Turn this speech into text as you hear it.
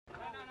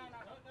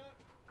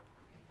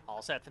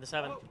All set for the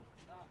 7th.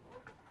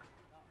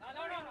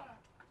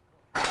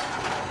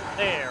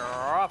 They're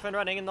off and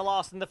running in the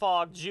Lost in the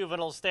Fog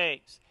Juvenile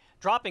Stakes.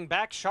 Dropping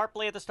back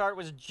sharply at the start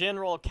was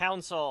General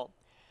Counsel.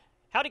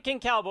 Howdy King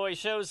Cowboy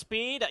shows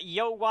speed.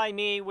 Yo Why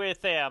Me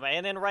with them.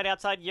 And then right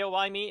outside Yo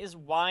Why Me is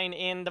Wine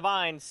in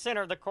Divine.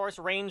 Center of the course,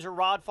 Ranger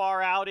Rod.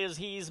 Far out is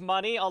He's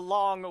Money,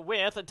 along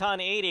with a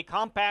Ton 80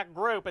 compact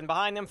group. And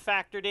behind them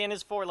factored in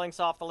is 4 lengths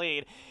off the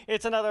lead.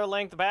 It's another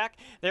length back.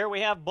 There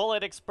we have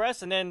Bullet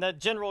Express. And then the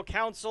General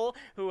Counsel,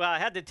 who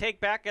had to take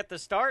back at the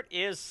start,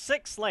 is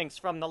 6 lengths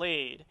from the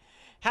lead.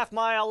 Half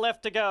mile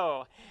left to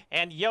go.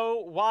 And Yo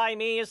Why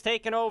Me is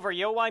taken over.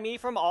 Yo Why Me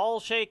from All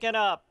Shaken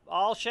Up.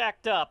 All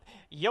shacked up.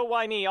 Yo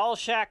Why Me all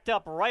shacked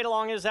up right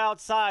along his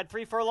outside.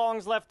 3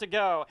 furlongs left to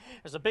go.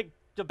 There's a big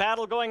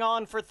battle going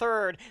on for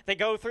third. They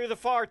go through the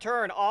far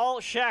turn, all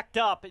shacked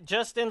up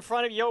just in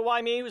front of Yo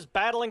Why Me, who's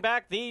battling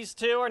back. These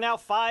two are now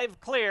 5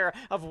 clear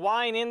of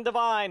Wine in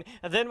Divine.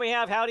 And then we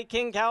have Howdy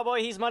King Cowboy.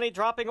 He's Money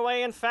dropping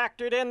away and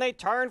factored in. They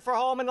turn for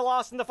home in the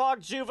Lost in the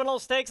Fog Juvenile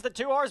Stakes. The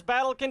 2-horse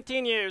battle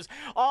continues.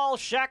 All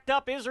shacked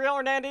up, Israel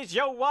Hernandez,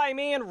 Yo Why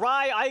Me, and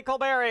Rye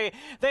Eichelberry.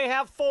 They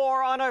have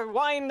 4 on a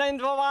Wine in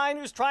Divine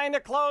who's trying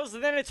to close.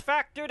 And then it's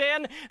factored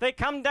in. They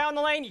come down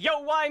the lane. Yo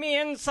Why Me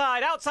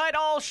inside. Outside,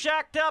 all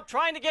shacked up.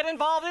 Trying to get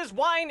involved is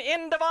Wine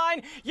in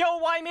Divine. Yo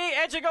Why Me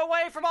edging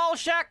away from all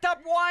shacked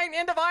up. Wine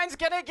in Divine's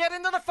gonna get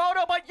into the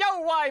photo, but Yo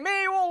Why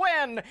Me will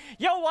win.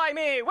 Yo Why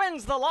Me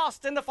wins the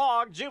Lost in the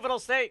Fog Juvenile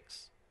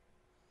Stakes.